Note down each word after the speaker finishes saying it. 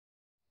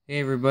Hey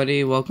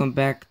everybody, welcome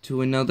back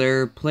to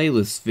another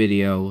playlist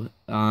video.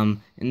 In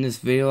this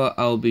video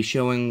I'll be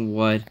showing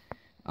what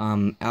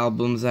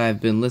albums I've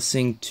been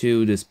listening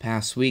to this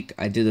past week.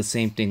 I did the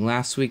same thing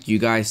last week. You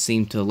guys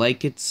seem to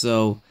like it,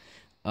 so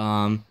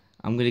I'm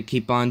gonna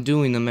keep on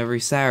doing them every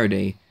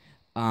Saturday.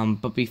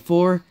 But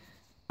before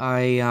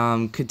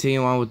I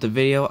continue on with the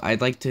video,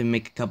 I'd like to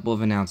make a couple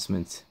of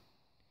announcements.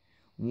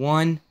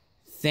 One,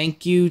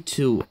 Thank you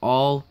to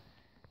all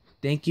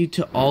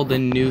the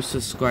new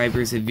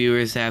subscribers and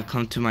viewers that have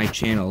come to my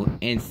channel,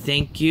 and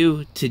thank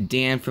you to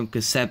Dan from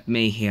Cassette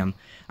Mayhem.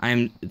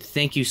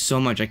 Thank you so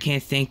much. I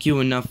can't thank you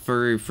enough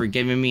for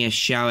giving me a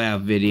shout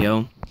out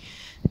video,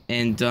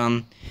 and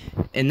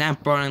that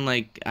brought in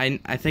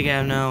I think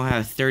I now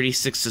have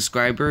 36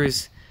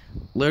 subscribers.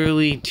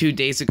 Literally 2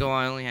 days ago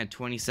I only had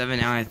 27.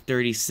 Now I have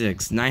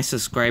 36. 9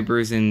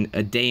 subscribers in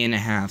a day and a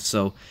half.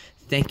 So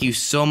thank you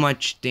so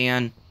much,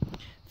 Dan,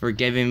 for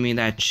giving me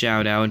that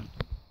shout out.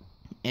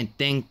 And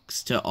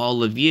thanks to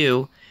all of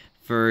you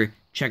for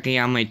checking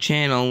out my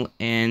channel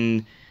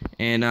and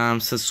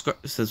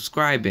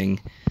subscribing.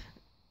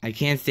 I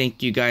can't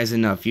thank you guys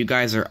enough. You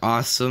guys are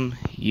awesome.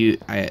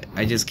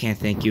 I just can't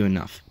thank you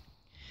enough.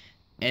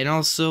 And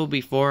also,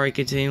 before I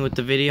continue with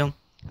the video,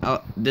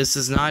 this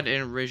is not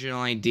an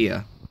original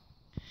idea.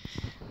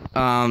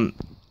 I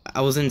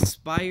was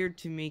inspired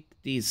to make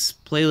these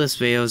playlist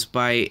videos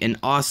by an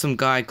awesome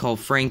guy called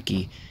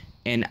Frankie.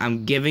 And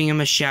I'm giving him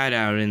a shout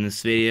out in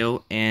this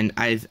video, and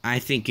I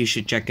think you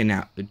should check him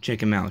out.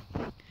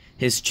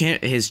 His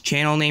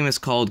channel name is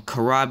called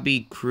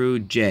Karabi Crew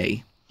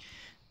J.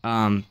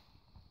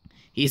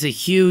 He's a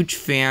huge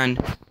fan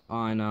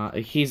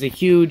he's a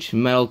huge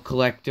metal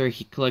collector.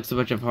 He collects a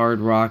bunch of hard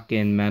rock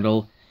and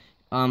metal.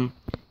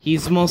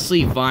 He's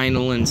mostly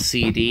vinyl and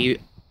CD, a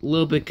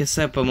little bit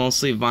cassette, but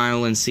mostly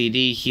vinyl and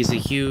CD. He's a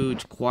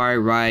huge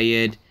Quiet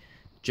Riot,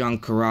 John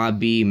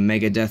Corabi,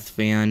 Megadeth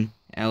fan.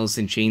 Alice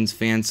in Chains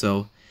fan,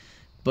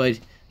 but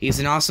he's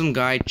an awesome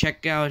guy.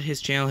 Check out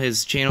his channel.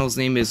 His channel's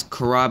name is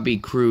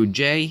Karabi Crew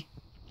J.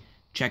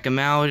 Check him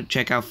out.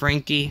 Check out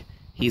Frankie.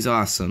 He's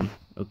awesome.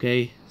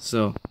 Okay,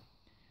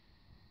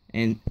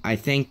 and I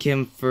thank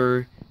him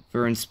for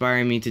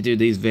inspiring me to do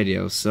these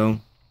videos. So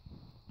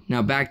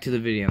now back to the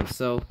video.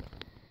 So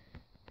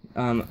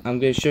I'm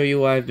gonna show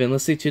you what I've been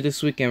listening to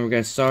this weekend. We're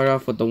gonna start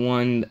off with the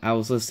one I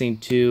was listening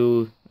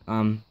to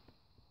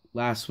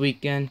last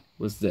weekend.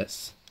 Was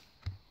this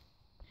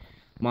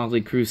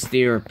Motley Crue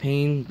Stereo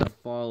Pain, the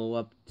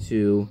follow-up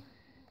to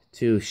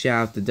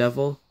Shout Out the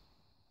Devil.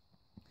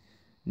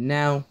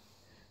 Now,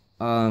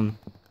 alright,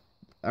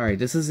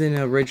 this is an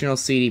original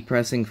CD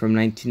pressing from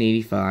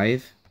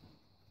 1985.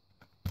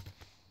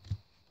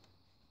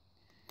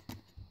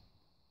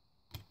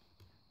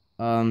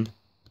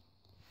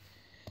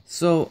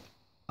 So,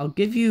 I'll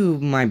give you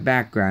my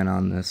background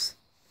on this.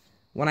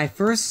 When I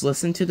first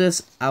listened to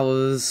this, I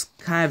was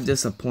kind of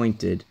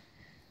disappointed.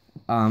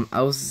 I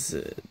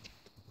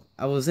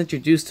was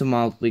introduced to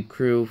Motley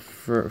Crue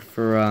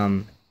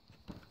from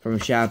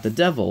Shout Out the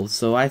Devil,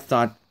 so I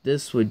thought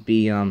this would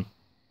be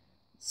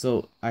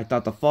so I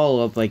thought the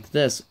follow up like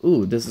this.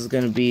 Ooh, this is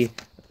gonna be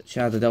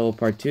Shout Out the Devil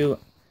Part 2.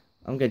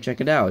 I'm gonna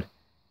check it out.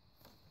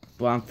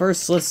 But on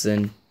first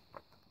listen,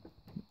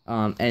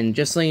 and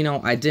just so you know,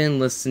 I didn't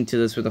listen to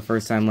this for the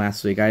first time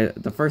last week.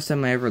 The first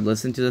time I ever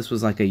listened to this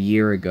was like a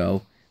year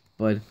ago,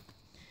 but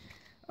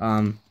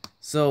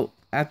so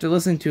after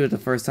listening to it the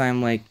first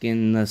time, like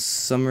in the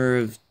summer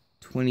of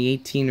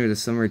 2018 or the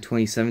summer of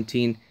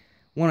 2017,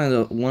 one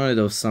of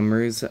those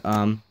summers,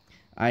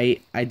 I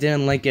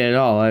didn't like it at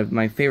all.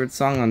 My favorite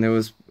song on there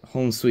was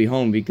Home Sweet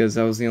Home because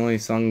that was the only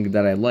song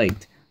that I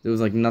liked. There was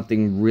like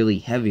nothing really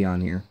heavy on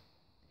here.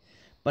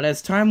 But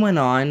as time went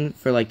on,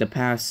 for like the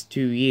past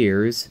 2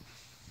 years,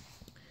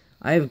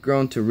 I have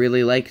grown to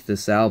really like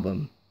this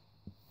album.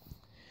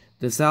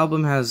 This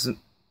album has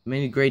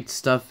many great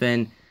stuff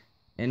and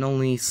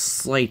only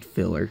slight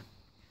filler.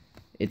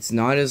 It's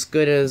not as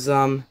good as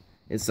Shout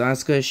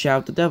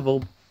Out the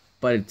Devil,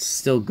 but it's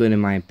still good in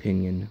my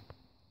opinion.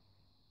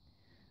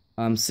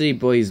 City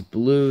Boys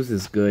Blues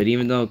is good,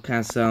 even though it kind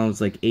of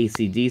sounds like not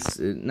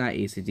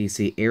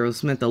AC/DC,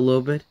 Aerosmith a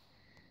little bit.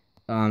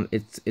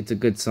 It's a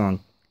good song.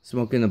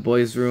 Smoke in the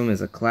Boys Room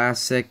is a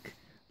classic.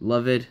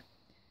 Love it.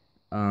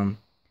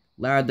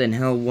 Louder Than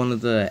Hell, one of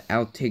the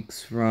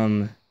outtakes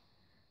from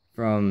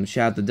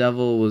Shout Out the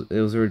Devil,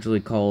 it was originally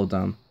called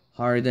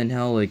Harder Than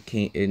Hell. It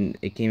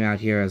came out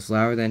here as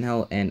Louder Than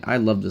Hell, and I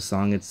love the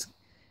song. It's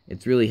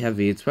really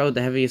heavy. It's probably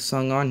the heaviest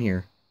song on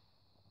here.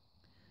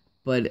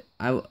 But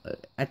I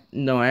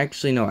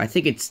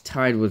think it's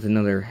tied with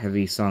another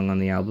heavy song on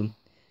the album.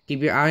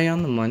 Keep Your Eye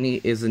on the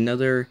Money is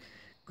another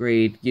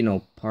great,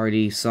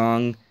 party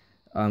song.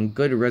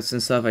 Good riffs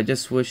and stuff. I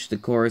just wish the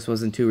chorus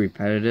wasn't too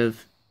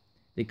repetitive.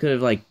 They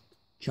could have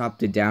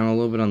chopped it down a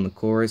little bit on the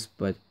chorus,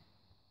 but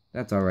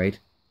that's alright.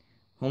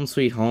 Home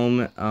Sweet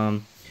Home,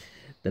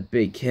 the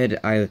big hit.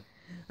 I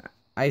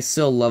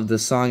still love the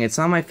song. It's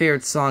not my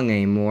favorite song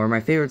anymore. My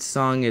favorite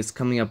song is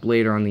coming up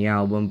later on the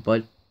album,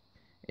 but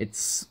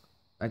it's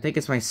I think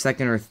it's my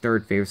second or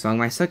third favorite song.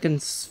 My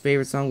second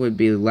favorite song would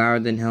be Louder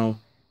Than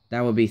Hell.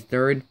 That would be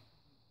third.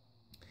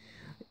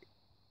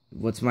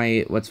 What's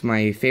my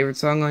favorite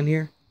song on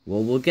here?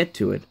 Well, we'll get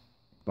to it.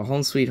 But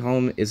Home Sweet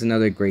Home is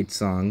another great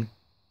song.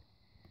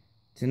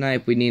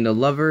 Tonight We Need a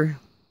Lover.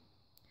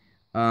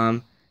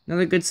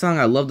 Another good song.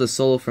 I love the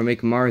solo for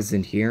Mick Mars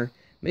in here.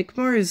 Mick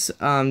Mars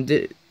kind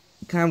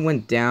of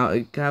went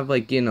down, kind of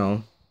like, you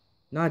know,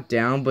 not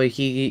down, but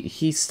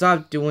he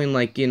stopped doing,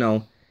 like, you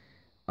know,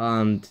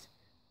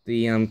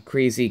 the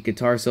crazy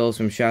guitar solos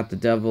from Shout the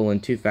Devil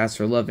and Too Fast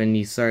for Love, and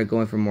he started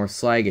going for more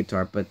slide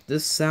guitar. But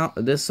this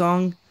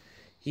song,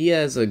 he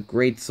has a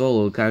great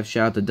solo, kind of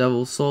Shout the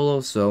Devil solo.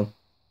 So,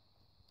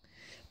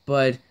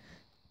 but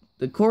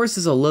the chorus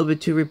is a little bit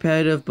too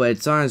repetitive, but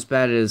it's not as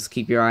bad as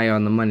Keep Your Eye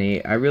on the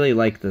Money. I really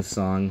like this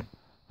song.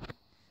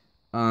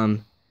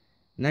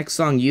 Next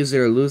song, Use It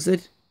or Lose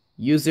It.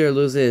 Use It or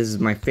Lose It is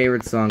my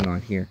favorite song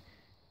on here.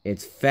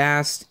 It's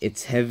fast,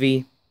 it's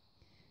heavy,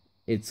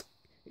 it's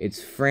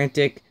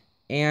frantic,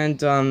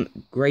 and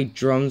great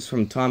drums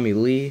from Tommy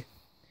Lee.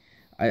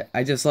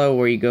 I just love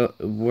where he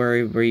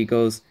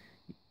goes,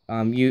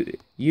 you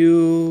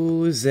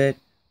use it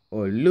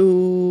or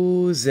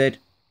lose it.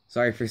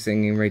 Sorry for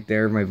singing right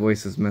there, my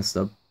voice is messed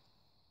up.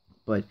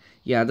 But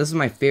yeah, this is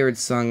my favorite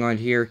song on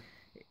here.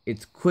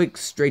 It's quick,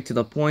 straight to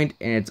the point,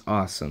 and it's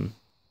awesome.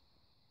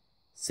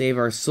 Save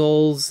Our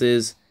Souls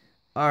is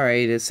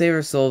alright. Save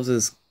Our Souls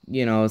is,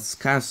 you know, it's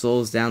kind of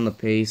slows down the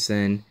pace,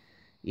 and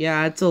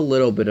yeah, it's a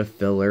little bit of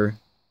filler.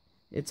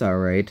 It's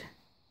alright.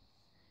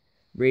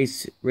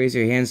 Raise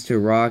Your Hands to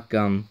Rock,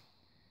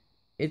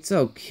 it's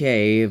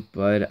okay,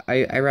 but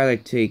I rather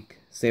take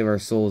Save Our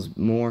Souls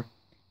more.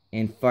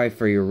 And Fight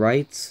for Your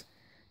Rights.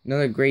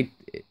 Another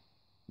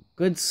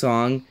good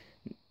song.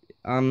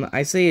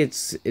 I say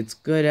it's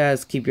good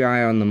as Keep Your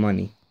Eye on the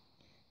Money.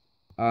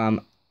 I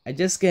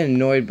just get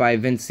annoyed by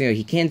Vince Neil.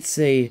 He can't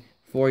say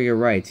for your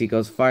rights. He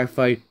goes fight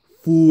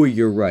for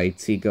your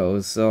rights. He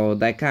goes, so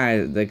that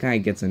kind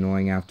of gets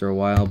annoying after a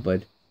while.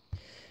 But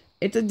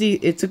it's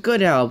a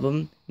good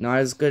album. Not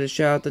as good as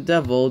Shout Out the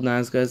Devil. Not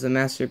as good as the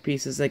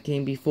masterpieces that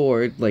came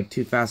before it, like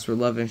Too Fast for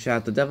Love and Shout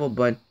Out the Devil.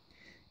 But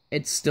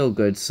it's still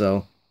good.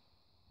 So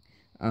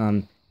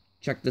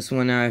check this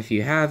one out if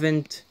you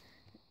haven't.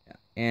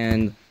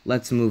 And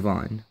let's move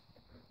on.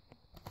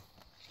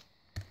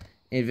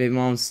 Yngwie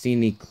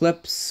Malmsteen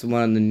Eclipse,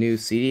 one of the new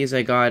CDs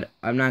I got.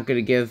 I'm not going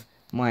to give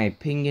my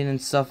opinion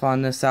and stuff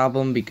on this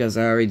album because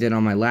I already did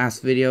on my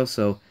last video,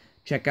 so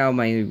check out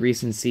my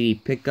recent CD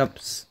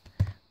pickups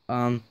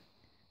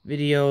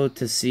video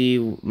to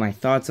see my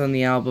thoughts on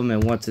the album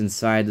and what's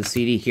inside the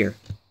CD here.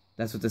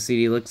 That's what the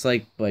CD looks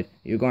like, but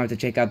you're going to have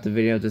to check out the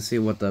video to see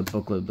what the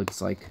booklet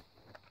looks like.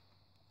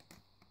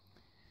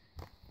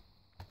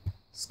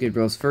 Skid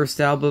Row's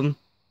first album.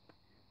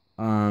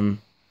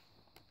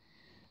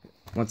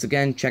 Once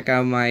again, check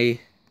out my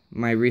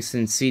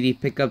recent CD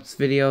pickups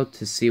video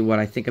to see what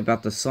I think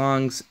about the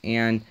songs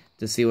and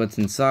to see what's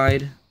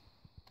inside.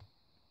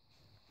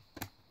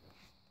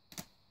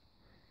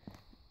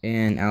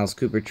 And Alice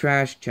Cooper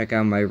Trash, check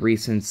out my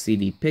recent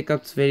CD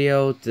pickups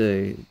video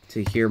to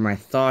hear my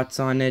thoughts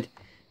on it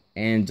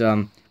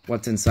and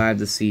what's inside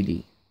the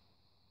CD.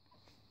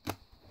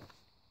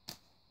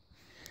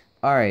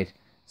 Alright,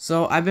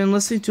 so I've been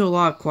listening to a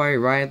lot of Quiet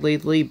Riot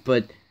lately,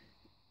 but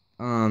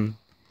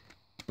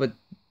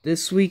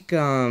this week,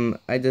 I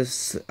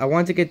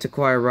want to get to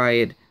Quiet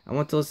Riot. I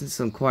want to listen to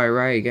some Quiet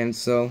Riot again,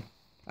 so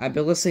I've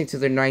been listening to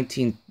their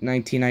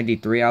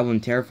 1993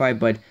 album, Terrified,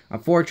 but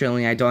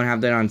unfortunately, I don't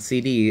have that on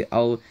CD.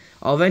 I'll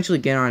eventually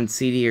get on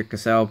CD or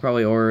cassette. I'll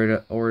probably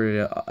order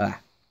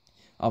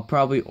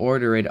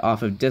it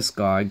off of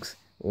Discogs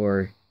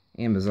or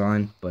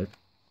Amazon, but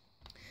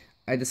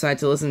I decided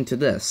to listen to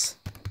this.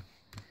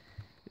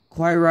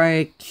 Quiet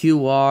Riot,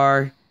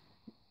 QR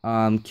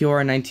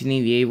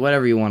 1988,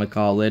 whatever you want to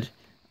call it.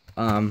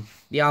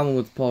 The album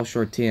with Paul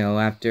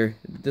Shortino.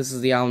 This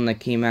is the album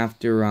that came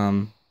after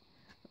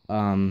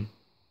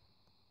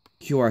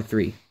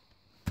QR3.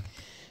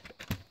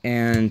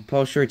 And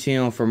Paul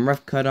Shortino from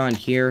Rough Cut on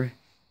here.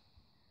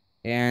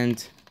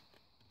 And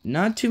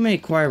not too many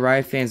Quiet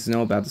Riot fans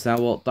know about this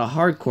album. Well, the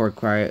hardcore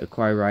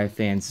Quiet Riot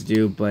fans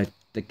do, but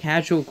the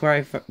casual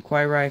Quiet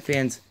Riot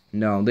fans,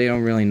 no, they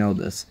don't really know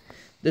this.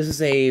 This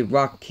is a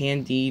Rock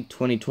Candy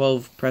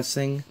 2012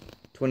 pressing,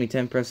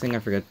 2010 pressing, I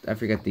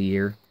forget the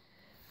year.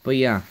 But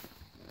yeah,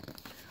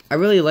 I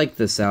really like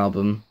this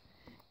album.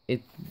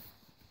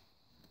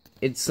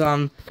 It's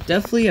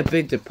definitely a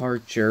big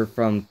departure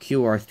from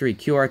QR3.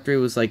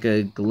 QR3 was like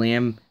a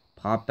glam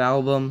pop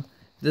album.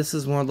 This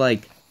is more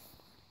like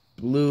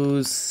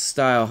blues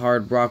style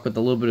hard rock with a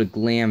little bit of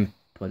glam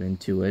put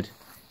into it.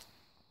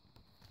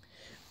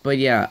 But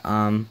yeah,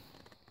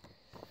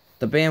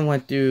 the band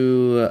went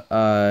through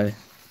a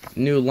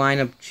new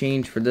lineup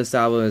change for this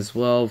album as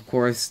well. Of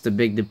course, the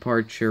big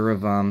departure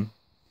of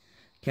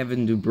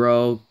Kevin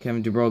Dubrow.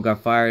 Kevin Dubrow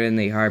got fired and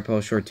they hired Paul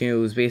Shortino. It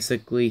was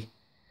basically,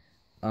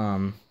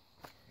 to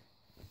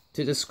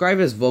describe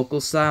his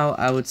vocal style,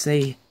 I would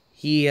say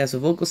he has a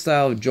vocal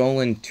style of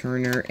Jolan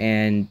Turner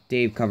and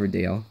Dave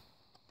Coverdale.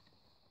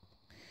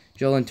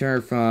 Jolan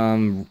Turner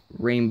from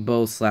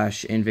Rainbow /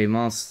 Yngwie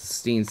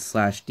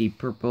Malmsteen / Deep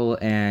Purple,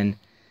 and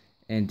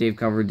Dave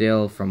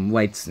Coverdale from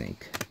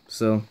Whitesnake.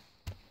 So,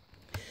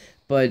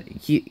 but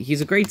he's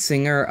a great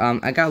singer.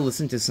 I gotta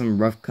listen to some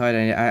Rough Cut.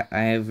 I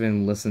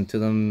haven't listened to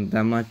them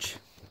that much.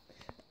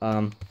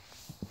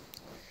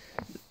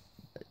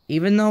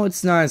 Even though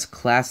it's not as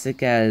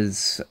classic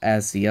as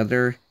the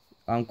other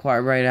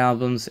Quiet Riot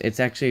albums, it's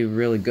actually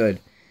really good.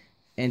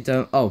 And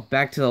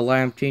back to the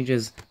lineup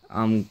changes.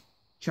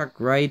 Chuck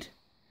Wright,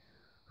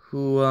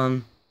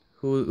 who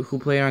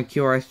played on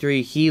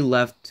QR3, he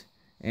left,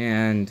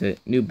 and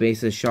new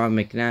bassist Sean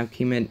McNabb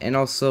came in, and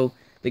also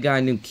they got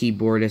a new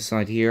keyboardist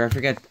on here. I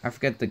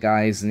forget the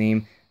guy's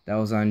name that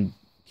was on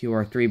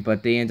QR3,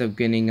 but they ended up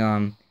getting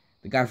the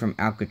guy from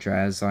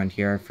Alcatraz on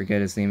here. I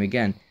forget his name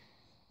again.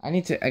 I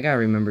gotta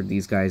remember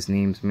these guys'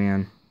 names,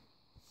 man.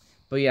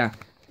 But yeah,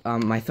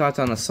 my thoughts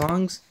on the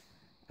songs.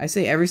 I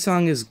say every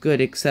song is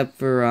good except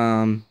for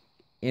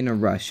In a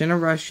Rush. In a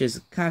Rush is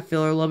kind of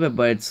filler a little bit,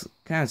 but it's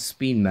kind of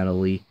speed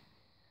metal-y.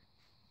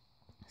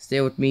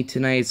 Stay With Me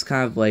Tonight, it's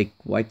kind of like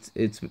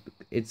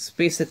it's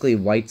basically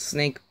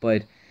Whitesnake,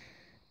 but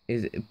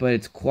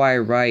it's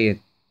Quiet Riot.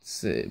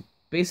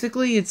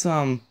 Basically it's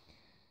kind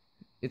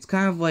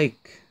of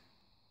like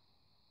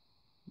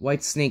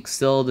Whitesnake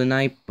Still the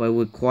Night, but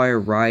with Quiet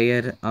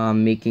Riot,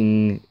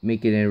 making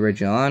it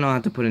original. I don't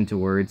have to put into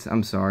words.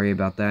 I'm sorry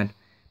about that.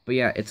 But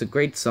yeah, it's a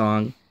great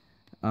song.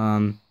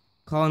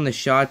 Calling the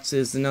Shots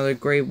is another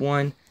great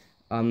one.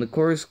 The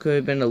chorus could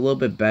have been a little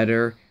bit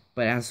better,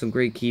 but it has some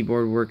great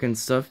keyboard work and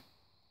stuff.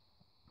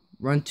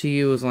 Run to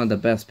You is one of the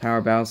best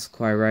power ballads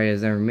Quiet Riot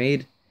has ever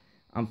made.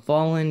 I'm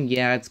Fallen,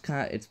 yeah,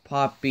 it's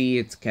poppy,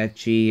 it's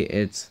catchy,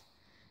 it's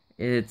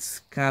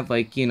kind of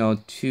like,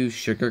 too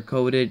sugar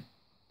coated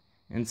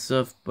and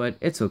stuff, but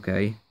it's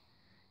okay.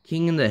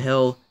 King in the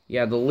Hill,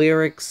 yeah, the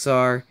lyrics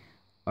are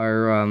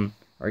kind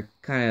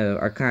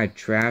of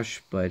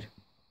trash, but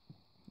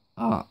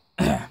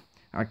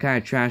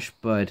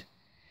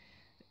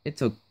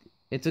it's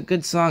a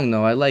good song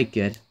though. I like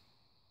it,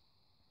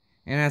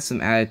 and it has some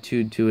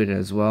attitude to it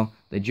as well.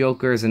 The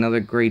Joker is another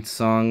great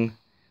song.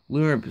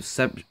 Lunar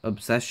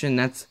Obsession,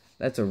 that's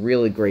a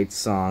really great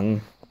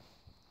song,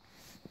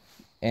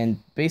 and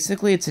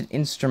basically it's an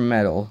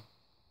instrumental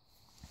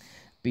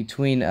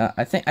between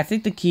I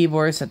think the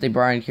keyboardist that they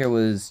brought in here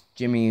was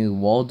Jimmy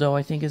Waldo,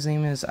 I think his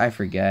name is. I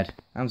forget.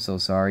 I'm so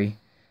sorry.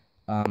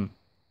 But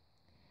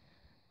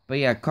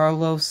yeah,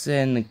 Carlos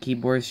and the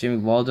keyboardist Jimmy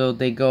Waldo,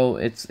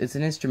 it's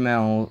an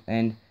instrumental,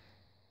 and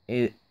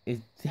it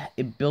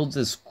builds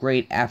this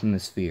great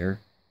atmosphere.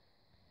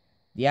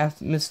 The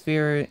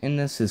atmosphere in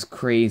this is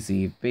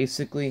crazy.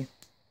 Basically,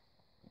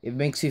 it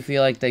makes you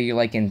feel like that you're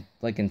like in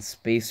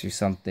space or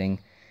something.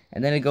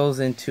 And then it goes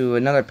into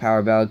another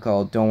power ballad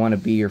called Don't Want to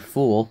Be Your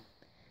Fool.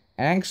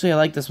 And actually I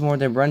like this more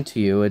than Run to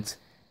You. It's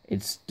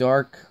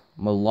dark,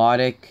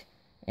 melodic,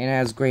 and it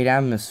has great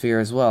atmosphere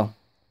as well.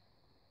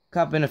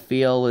 Cup in a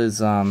Feel is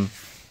kind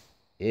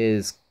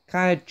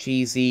of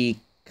cheesy,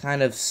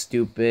 kind of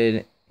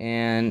stupid,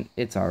 and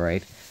it's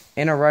alright.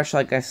 In a Rush,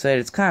 like I said,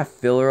 it's kind of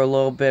filler a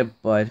little bit,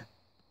 but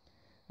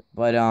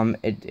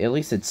at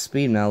least it's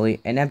speed metal.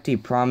 And Empty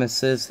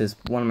Promises is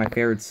one of my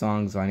favorite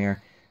songs on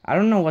here. I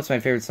don't know what's my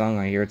favorite song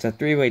on here. It's a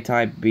three-way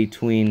tie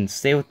between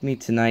Stay With Me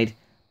Tonight,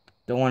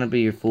 Don't Want to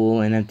Be Your Fool,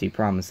 and Empty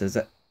Promises.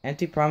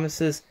 Empty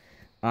Promises,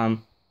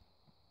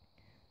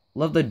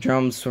 love the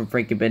drums from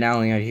Frankie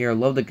Banali on here.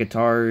 Love the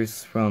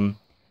guitars from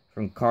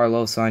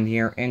Carlos on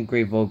here, and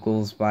great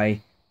vocals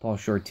by Paul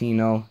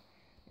Shortino.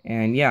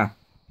 And yeah,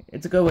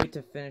 it's a good way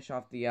to finish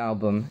off the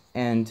album.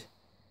 And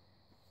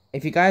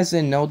if you guys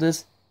didn't know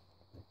this,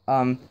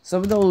 some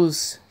of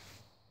those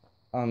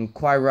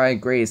Quiet Riot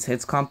Greatest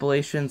Hits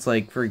compilations,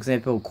 like for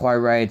example Quiet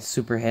Riot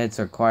Super Hits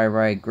or Quiet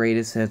Riot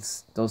Greatest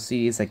Hits, those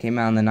CDs that came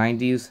out in the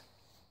 90s,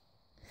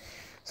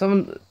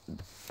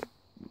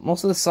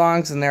 most of the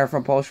songs in there are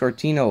from Paul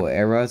Shortino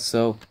era,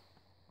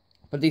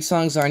 but these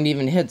songs aren't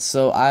even hits,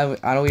 so I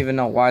don't even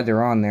know why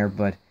they're on there,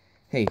 but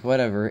hey,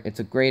 whatever. It's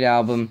a great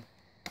album.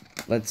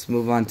 Let's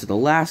move on to the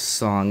last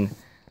song,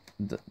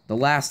 the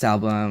last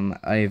album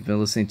I've been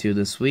listening to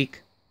this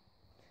week,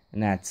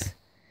 and that's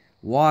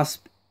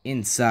Wasp,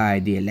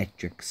 Inside the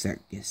Electric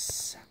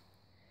Circus.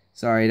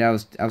 Sorry, I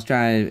was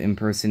trying to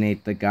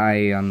impersonate the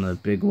guy on the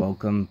Big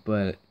Welcome,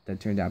 but that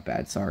turned out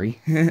bad,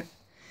 sorry.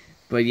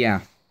 But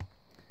yeah,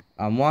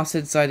 Wasp,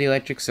 Inside the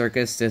Electric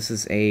Circus, this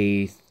is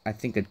I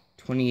think a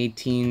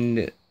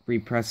 2018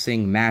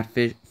 repressing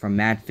from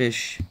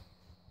Madfish.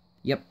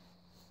 Yep.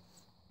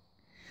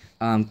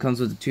 Comes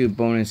with the two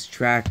bonus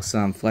tracks,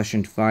 Flesh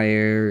and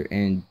Fire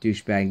and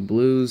Douchebag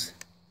Blues.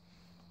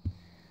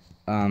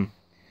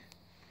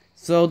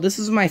 So this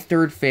is my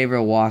third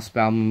favorite Wasp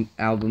album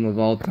of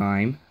all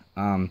time.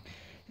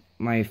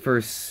 My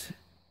first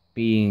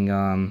being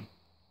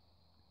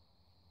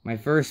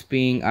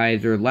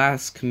either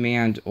Last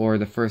Command or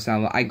the first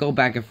album. I go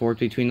back and forth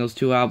between those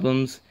two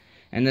albums,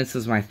 and this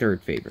is my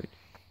third favorite.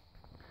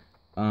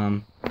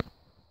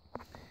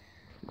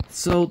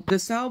 So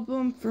this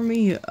album for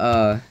me,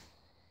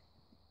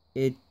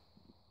 it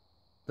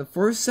the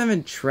first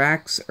 7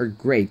 tracks are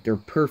great. They're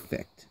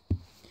perfect.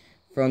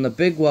 From The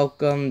Big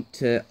Welcome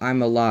to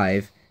I'm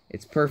Alive,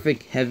 it's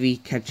perfect, heavy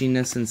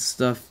catchiness and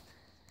stuff.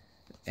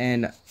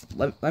 And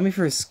let me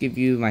first give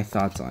you my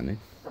thoughts on it.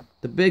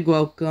 The Big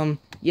Welcome,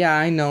 yeah,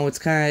 I know it's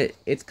kind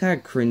of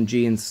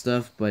cringy and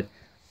stuff, but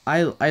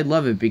I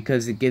love it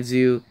because it gives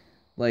you,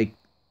 like,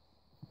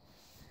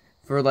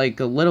 for like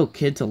a little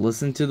kid to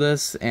listen to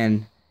this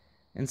and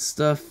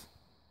stuff.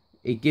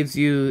 It gives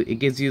you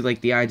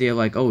like the idea of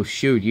like, oh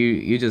shoot,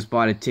 you just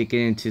bought a ticket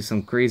into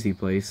some crazy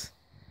place.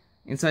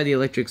 Inside the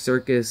Electric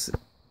Circus,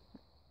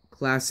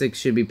 classic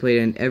should be played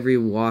in every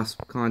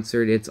Wasp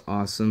concert. It's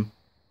awesome.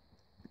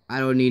 I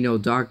Don't Need No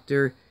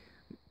Doctor,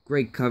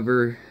 great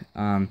cover.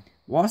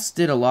 Wasp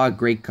did a lot of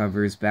great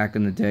covers back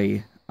in the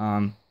day.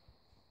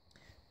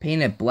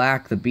 Paint It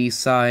Black, the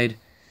B-side,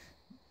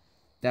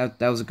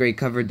 that was a great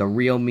cover. The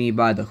Real Me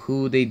by The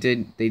Who, they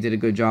did a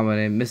good job on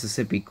it.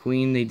 Mississippi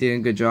Queen, they did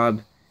a good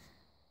job.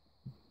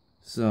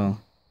 So,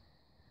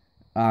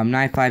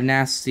 95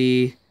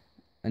 Nasty,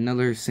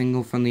 another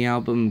single from the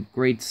album,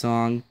 great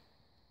song.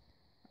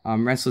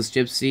 Restless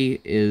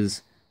Gypsy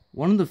is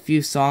one of the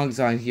few songs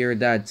on here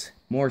that's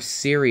more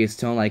serious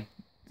tone. Like,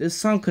 this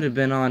song could have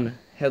been on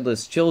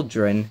Headless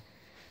Children,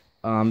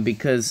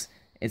 because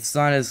it's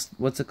not as,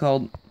 what's it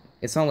called?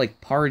 It's not like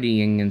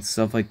partying and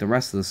stuff like the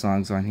rest of the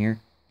songs on here.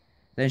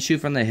 Then Shoot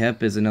From the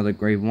Hip is another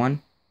great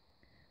one.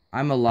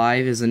 I'm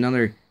Alive is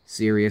another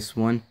serious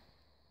one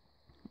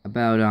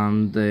about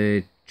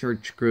the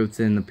church groups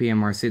in the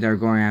PMRC that are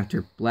going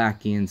after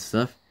Blackie and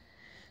stuff.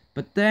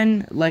 But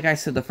then, like I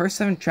said, the first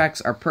 7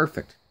 tracks are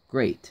perfect,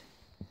 great.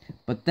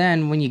 But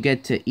then when you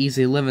get to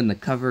Easy Living, the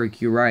cover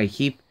of Uriah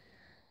Heep,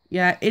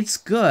 yeah, it's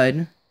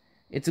good.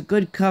 It's a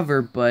good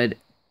cover, but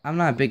I'm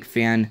not a big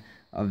fan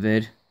of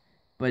it.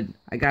 But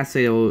I gotta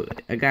say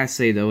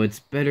though, it's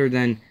better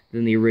than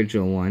the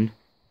original one.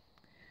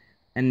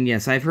 And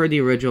yes, I've heard the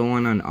original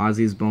one on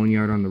Ozzy's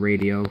Boneyard on the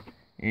radio,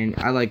 and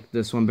I like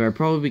this one better,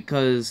 probably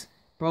because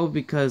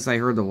I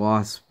heard the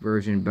Lost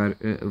version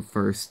better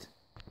first.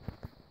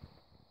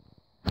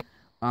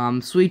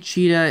 Sweet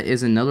Cheetah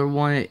is another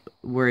one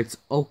where it's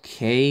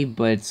okay,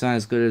 but it's not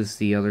as good as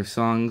the other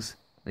songs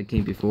that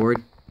came before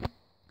it.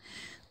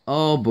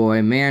 Oh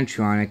boy,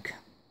 Mantronic.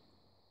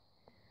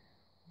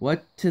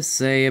 What to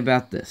say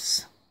about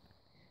this?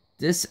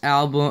 This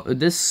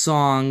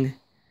song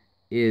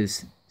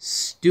is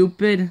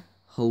stupid,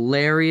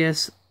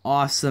 hilarious,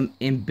 awesome,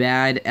 and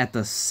bad at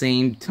the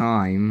same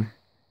time.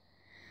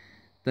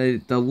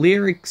 The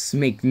lyrics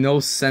make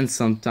no sense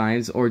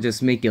sometimes, or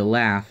just make you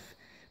laugh,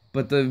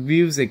 but the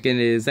music in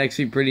it is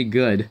actually pretty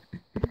good.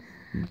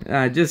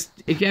 Just,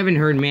 if you haven't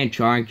heard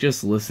Mantronic,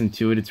 just listen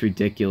to it, it's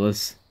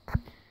ridiculous.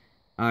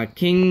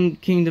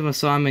 Kingdom of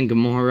Sodom and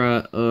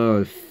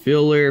Gomorrah,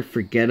 filler,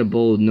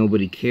 forgettable,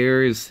 nobody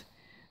cares.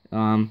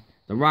 The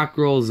Rock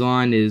Rolls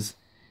On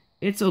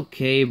it's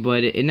okay,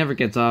 but it never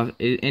gets off.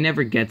 It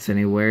never gets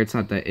anywhere. It's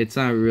not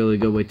a really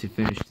good way to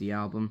finish the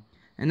album.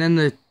 And then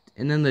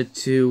the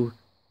 2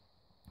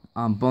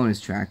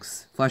 bonus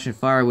tracks, Flesh and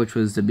Fire, which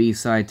was the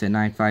B-side to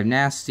 95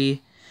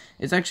 Nasty,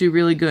 it's actually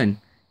really good.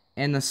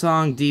 And the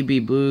song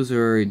DB Blues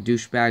or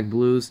Douchebag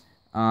Blues,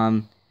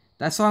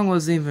 that song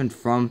wasn't even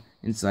from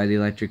Inside the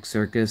Electric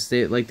Circus.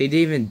 They didn't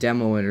even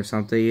demo it or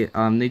something.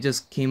 They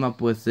just came up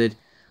with it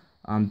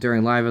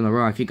during Live on the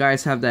Raw. If you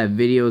guys have that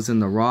videos in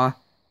the Raw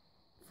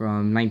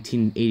from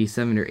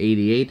 1987 or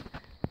 88,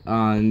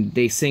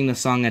 they sing the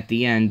song at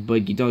the end,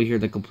 but you don't hear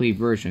the complete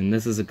version.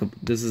 This is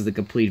the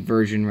complete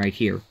version right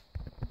here.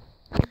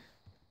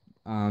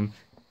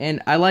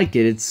 And I like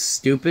it. It's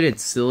stupid,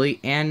 it's silly,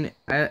 and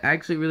I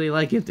actually really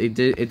like it.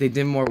 If they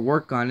did more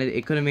work on it,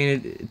 it could have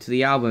made it to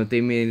the album. If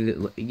they made it,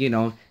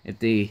 if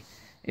they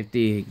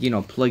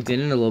plugged it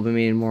in a little bit,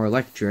 made it more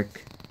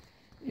electric,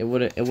 it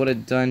would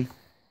have done.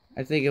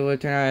 I think it would have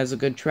turned out as a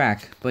good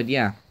track. But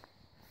yeah,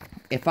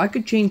 if I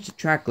could change the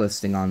track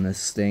listing on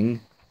this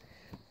thing,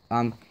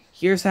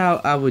 here's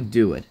how I would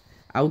do it.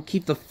 I would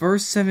keep the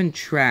first 7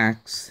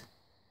 tracks,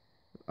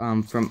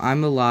 from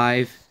I'm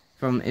Alive.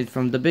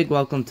 From The Big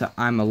Welcome to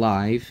I'm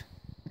Alive.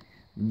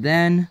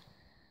 Then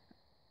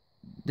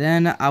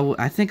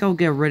I think I'll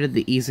get rid of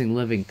the Easy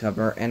Living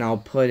cover, and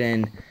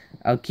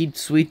I'll keep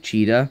Sweet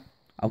Cheetah.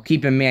 I'll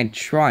keep a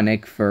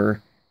Mantronic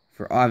for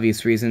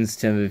obvious reasons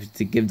to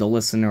give the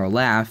listener a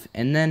laugh,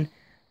 and then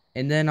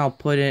I'll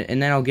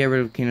get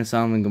rid of King of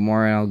Sodom and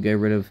Gomorrah, and I'll get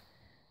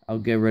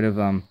rid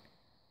of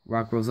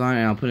Rock Rolls On,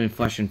 and I'll put in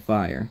Flesh and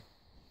Fire.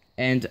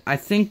 And I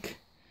think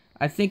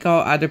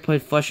I'll either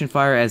put Flesh and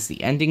Fire as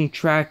the ending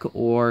track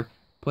or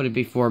put it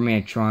before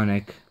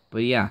Mantronic.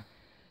 But yeah,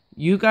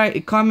 you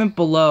guys comment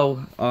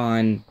below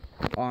on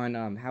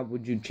how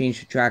would you change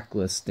the track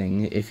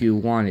listing if you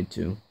wanted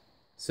to.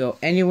 So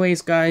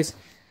anyways, guys,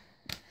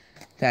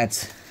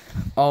 that's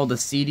all the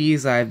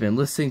CDs I've been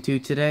listening to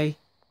today.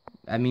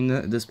 I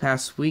mean, this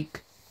past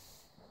week.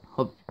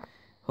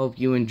 Hope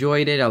you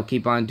enjoyed it. I'll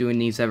keep on doing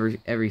these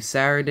every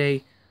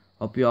Saturday.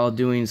 Hope you all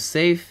doing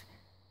safe.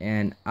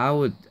 and I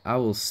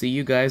will see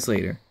you guys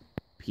later.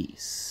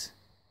 Peace.